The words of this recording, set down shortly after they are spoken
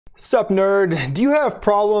Sup nerd, do you have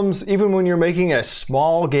problems even when you're making a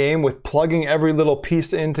small game with plugging every little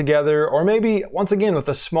piece in together? Or maybe, once again, with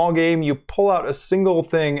a small game, you pull out a single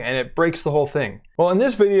thing and it breaks the whole thing? Well, in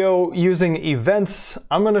this video, using events,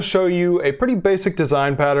 I'm going to show you a pretty basic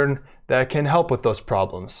design pattern that can help with those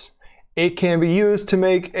problems. It can be used to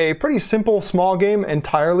make a pretty simple small game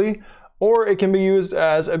entirely, or it can be used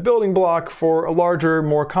as a building block for a larger,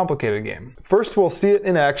 more complicated game. First, we'll see it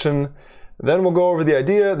in action. Then we'll go over the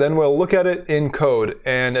idea, then we'll look at it in code.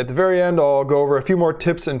 And at the very end, I'll go over a few more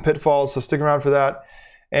tips and pitfalls, so stick around for that.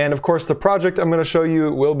 And of course, the project I'm going to show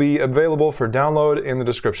you will be available for download in the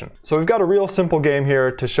description. So we've got a real simple game here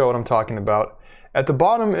to show what I'm talking about. At the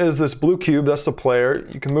bottom is this blue cube, that's the player.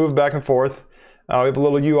 You can move back and forth. We have a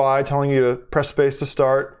little UI telling you to press space to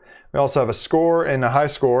start. We also have a score and a high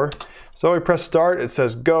score. So we press start, it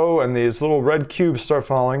says go, and these little red cubes start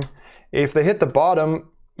falling. If they hit the bottom,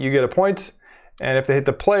 you get a point, and if they hit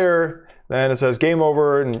the player, then it says game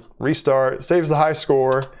over and restart. It saves the high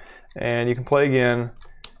score, and you can play again,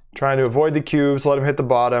 trying to avoid the cubes, let them hit the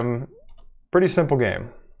bottom. Pretty simple game.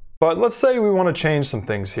 But let's say we want to change some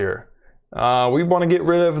things here. We want to get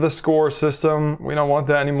rid of the score system. We don't want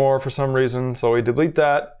that anymore for some reason, so we delete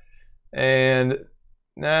that. And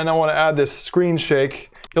then I want to add this screen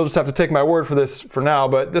shake. You'll just have to take my word for this for now,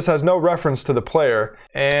 but this has no reference to the player.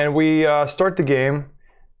 And we start the game.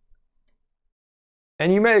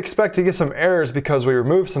 And you may expect to get some errors because we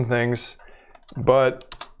removed some things,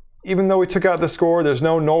 but even though we took out the score, there's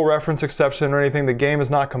no null reference exception or anything. The game is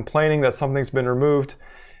not complaining that something's been removed.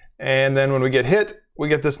 And then when we get hit, we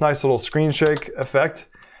get this nice little screen shake effect,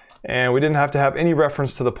 and we didn't have to have any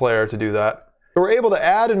reference to the player to do that. So we're able to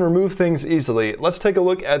add and remove things easily. Let's take a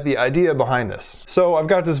look at the idea behind this. So I've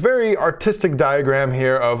got this very artistic diagram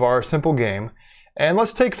here of our simple game. And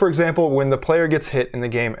let's take, for example, when the player gets hit and the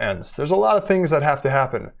game ends. There's a lot of things that have to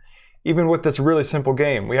happen. Even with this really simple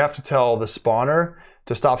game, we have to tell the spawner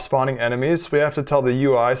to stop spawning enemies. We have to tell the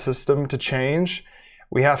UI system to change.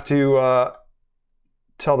 We have to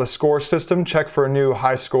tell the score system, check for a new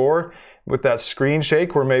high score. With that screen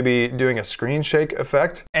shake, we're maybe doing a screen shake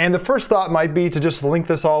effect. And the first thought might be to just link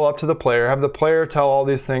this all up to the player, have the player tell all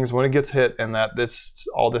these things when it gets hit, and that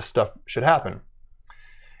all this stuff should happen.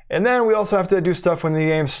 And then we also have to do stuff when the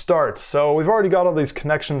game starts. So we've already got all these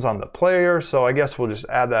connections on the player, so I guess we'll just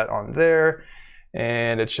add that on there.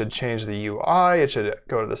 And it should change the UI, it should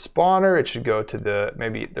go to the spawner, it should go to the,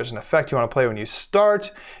 maybe there's an effect you want to play when you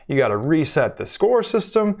start. You got to reset the score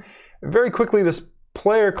system. Very quickly, this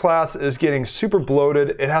player class is getting super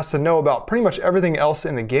bloated. It has to know about pretty much everything else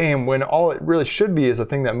in the game when all it really should be is a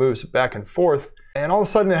thing that moves back and forth. And all of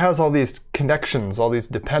a sudden it has all these connections, all these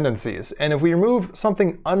dependencies. And if we remove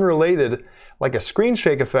something unrelated, like a screen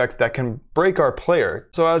shake effect, that can break our player.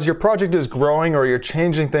 So as your project is growing or you're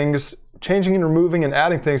changing things, changing and removing and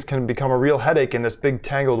adding things can become a real headache in this big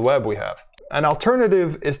tangled web we have. An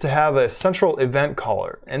alternative is to have a central event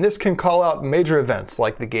caller. And this can call out major events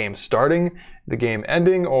like the game starting, the game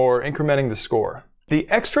ending, or incrementing the score. The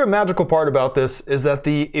extra magical part about this is that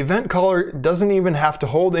the event caller doesn't even have to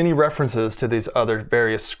hold any references to these other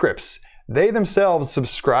various scripts. They themselves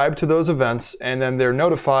subscribe to those events, and then they're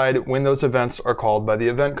notified when those events are called by the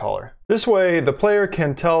event caller. This way, the player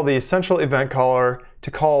can tell the central event caller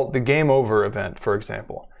to call the game over event, for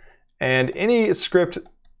example. And any script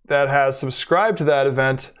that has subscribed to that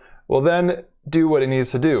event will then do what it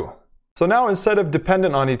needs to do. So now, instead of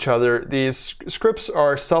dependent on each other, these scripts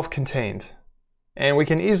are self-contained, and we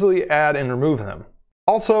can easily add and remove them.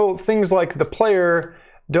 Also, things like the player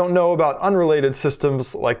don't know about unrelated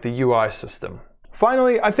systems like the UI system.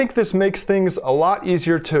 Finally, I think this makes things a lot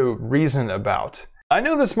easier to reason about. I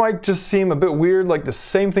know this might just seem a bit weird, like the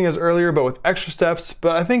same thing as earlier, but with extra steps,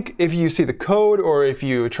 but I think if you see the code or if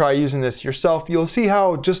you try using this yourself, you'll see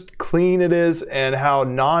how just clean it is and how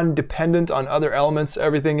non-dependent on other elements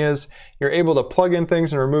everything is. You're able to plug in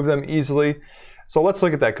things and remove them easily. So let's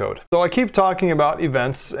look at that code. So I keep talking about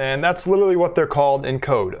events, and that's literally what they're called in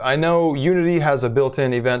code. I know Unity has a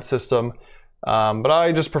built-in event system, but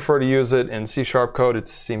I just prefer to use it in C# code. It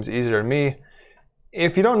seems easier to me.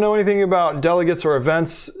 If you don't know anything about delegates or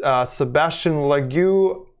events, Sebastian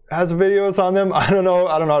Legue has videos on them. I don't know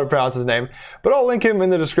how to pronounce his name, but I'll link him in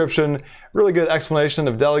the description. Really good explanation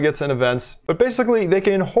of delegates and events. But basically, they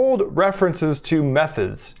can hold references to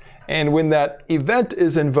methods. And when that event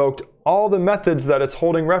is invoked, all the methods that it's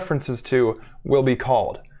holding references to will be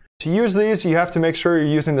called. To use these, you have to make sure you're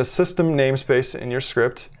using the system namespace in your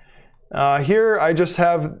script. Here I just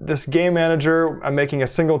have this game manager. I'm making a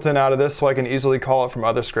singleton out of this so I can easily call it from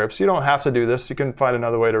other scripts. You don't have to do this. You can find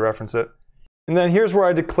another way to reference it. And then here's where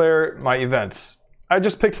I declare my events. I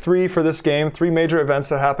just picked 3 for this game, 3 major events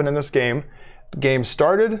that happened in this game. Game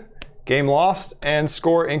started, game lost, and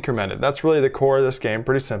score incremented. That's really the core of this game,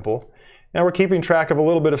 pretty simple. Now we're keeping track of a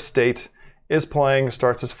little bit of state. Is playing,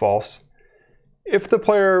 starts as false. If the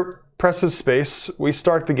player presses space, we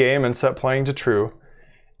start the game and set playing to true.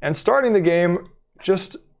 And starting the game,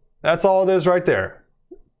 that's all it is right there.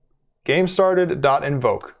 Game started,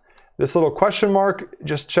 .invoke. This little question mark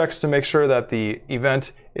just checks to make sure that the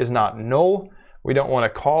event is not null. We don't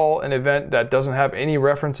want to call an event that doesn't have any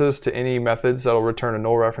references to any methods that'll return a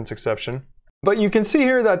null reference exception. But you can see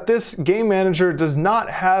here that this game manager does not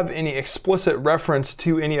have any explicit reference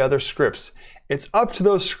to any other scripts. It's up to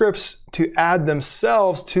those scripts to add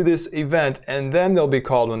themselves to this event, and then they'll be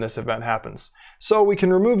called when this event happens. So we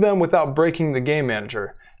can remove them without breaking the game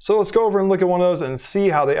manager. So let's go over and look at one of those and see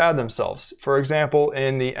how they add themselves. For example,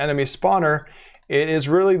 in the enemy spawner, it is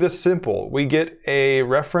really this simple. We get a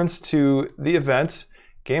reference to the event,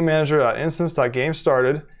 game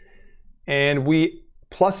manager.instance.gamestarted, and we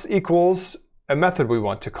plus equals a method we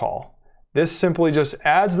want to call. This simply just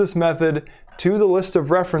adds this method to the list of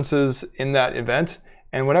references in that event,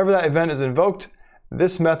 and whenever that event is invoked,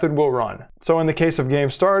 this method will run. So in the case of game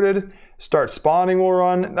started, start spawning will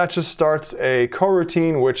run. That just starts a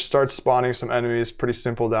coroutine which starts spawning some enemies, pretty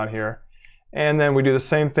simple down here. And then we do the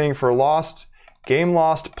same thing for lost. Game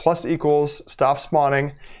lost plus equals stop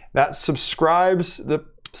spawning. That subscribes the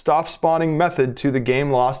stop spawning method to the game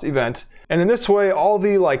lost event. And in this way, all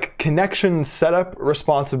the connection setup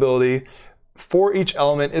responsibility for each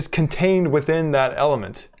element is contained within that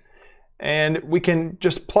element. And we can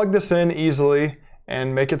just plug this in easily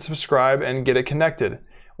and make it subscribe and get it connected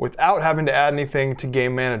without having to add anything to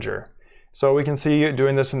Game Manager. So we can see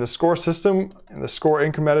doing this in the score system. In the score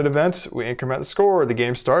incremented event, we increment the score. The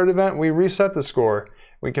game started event, we reset the score.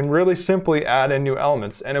 We can really simply add in new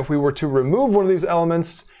elements. And if we were to remove one of these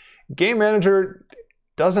elements, Game Manager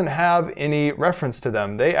doesn't have any reference to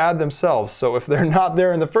them. They add themselves. So if they're not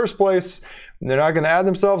there in the first place, they're not going to add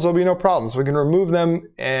themselves, there'll be no problems. We can remove them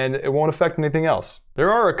and it won't affect anything else.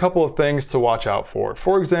 There are a couple of things to watch out for.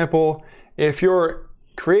 For example, if you're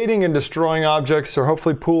creating and destroying objects, or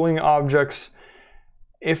hopefully pooling objects,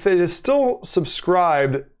 if it is still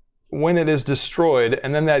subscribed when it is destroyed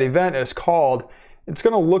and then that event is called, it's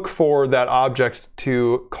going to look for that object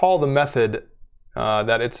to call the method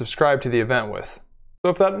that it's subscribed to the event with.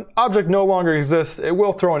 So if that object no longer exists, it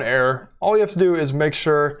will throw an error. All you have to do is make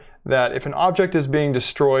sure that if an object is being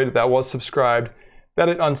destroyed that was subscribed, that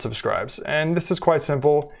it unsubscribes. And this is quite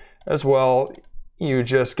simple as well. You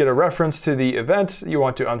just get a reference to the event you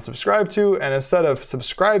want to unsubscribe to, and instead of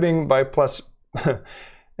subscribing by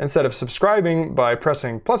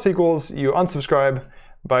pressing plus equals, you unsubscribe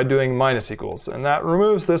by doing minus equals, and that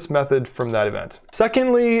removes this method from that event.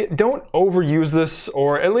 Secondly, don't overuse this,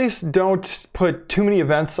 or at least don't put too many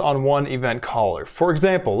events on one event caller. For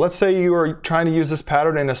example, let's say you are trying to use this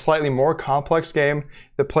pattern in a slightly more complex game.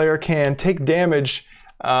 The player can take damage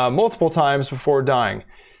multiple times before dying.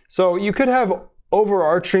 So you could have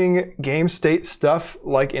overarching game state stuff,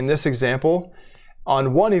 like in this example,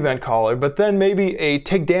 on one event caller, but then maybe a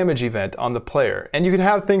take damage event on the player. And you can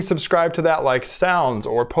have things subscribed to that, like sounds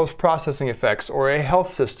or post-processing effects or a health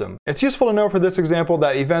system. It's useful to know for this example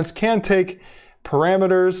that events can take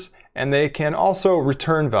parameters and they can also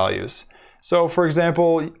return values. So for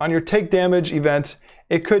example, on your take damage event,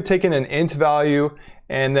 it could take in an int value,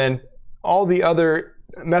 and then all the other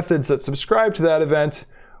methods that subscribe to that event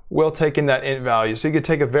will take in that int value. So you could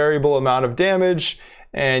take a variable amount of damage,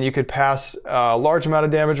 and you could pass a large amount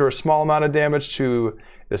of damage or a small amount of damage to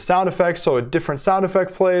the sound effect, so a different sound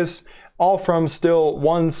effect plays, all from still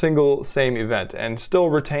one single same event, and still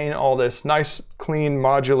retain all this nice, clean,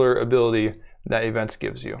 modular ability that events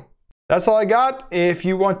gives you. That's all I got. If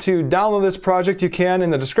you want to download this project, you can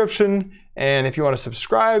in the description, and if you want to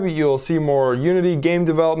subscribe, you'll see more Unity game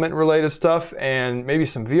development related stuff, and maybe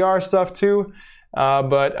some VR stuff too.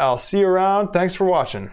 But I'll see you around. Thanks for watching.